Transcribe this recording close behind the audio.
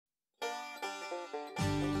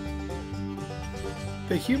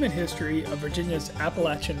The human history of Virginia's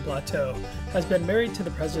Appalachian Plateau has been married to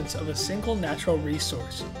the presence of a single natural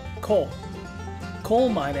resource, coal. Coal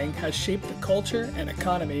mining has shaped the culture and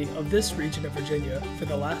economy of this region of Virginia for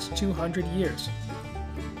the last 200 years.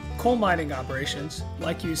 Coal mining operations,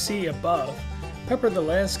 like you see above, pepper the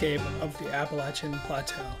landscape of the Appalachian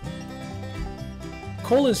Plateau.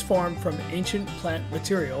 Coal is formed from ancient plant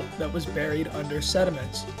material that was buried under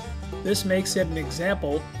sediments. This makes it an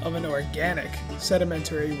example of an organic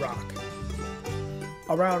sedimentary rock.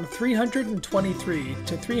 Around 323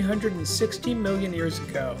 to 360 million years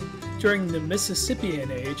ago, during the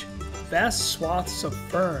Mississippian Age, vast swaths of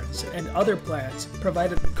ferns and other plants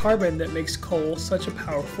provided the carbon that makes coal such a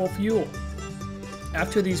powerful fuel.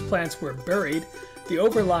 After these plants were buried, the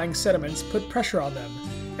overlying sediments put pressure on them,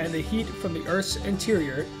 and the heat from the Earth's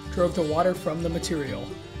interior drove the water from the material.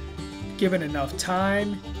 Given enough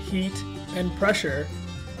time, heat, and pressure,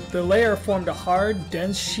 the layer formed a hard,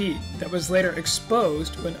 dense sheet that was later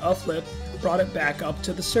exposed when uplift brought it back up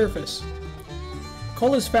to the surface.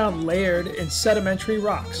 Coal is found layered in sedimentary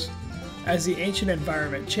rocks. As the ancient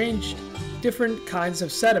environment changed, different kinds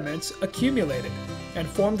of sediments accumulated and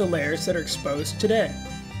formed the layers that are exposed today.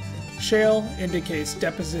 Shale indicates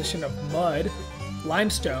deposition of mud,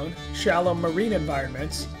 limestone, shallow marine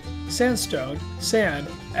environments, sandstone, sand,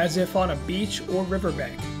 as if on a beach or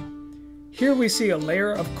riverbank. Here we see a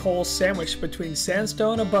layer of coal sandwiched between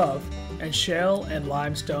sandstone above and shale and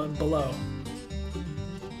limestone below.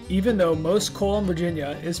 Even though most coal in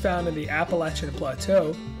Virginia is found in the Appalachian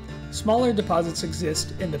Plateau, smaller deposits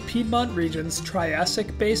exist in the Piedmont region's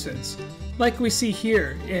Triassic basins, like we see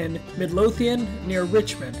here in Midlothian near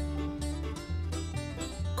Richmond.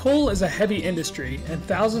 Coal is a heavy industry, and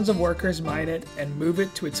thousands of workers mine it and move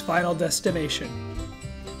it to its final destination.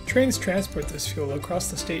 Trains transport this fuel across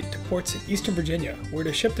the state to ports in eastern Virginia, where it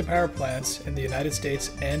is shipped to power plants in the United States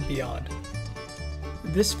and beyond.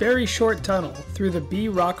 This very short tunnel through the B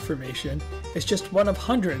Rock Formation is just one of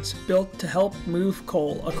hundreds built to help move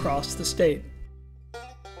coal across the state.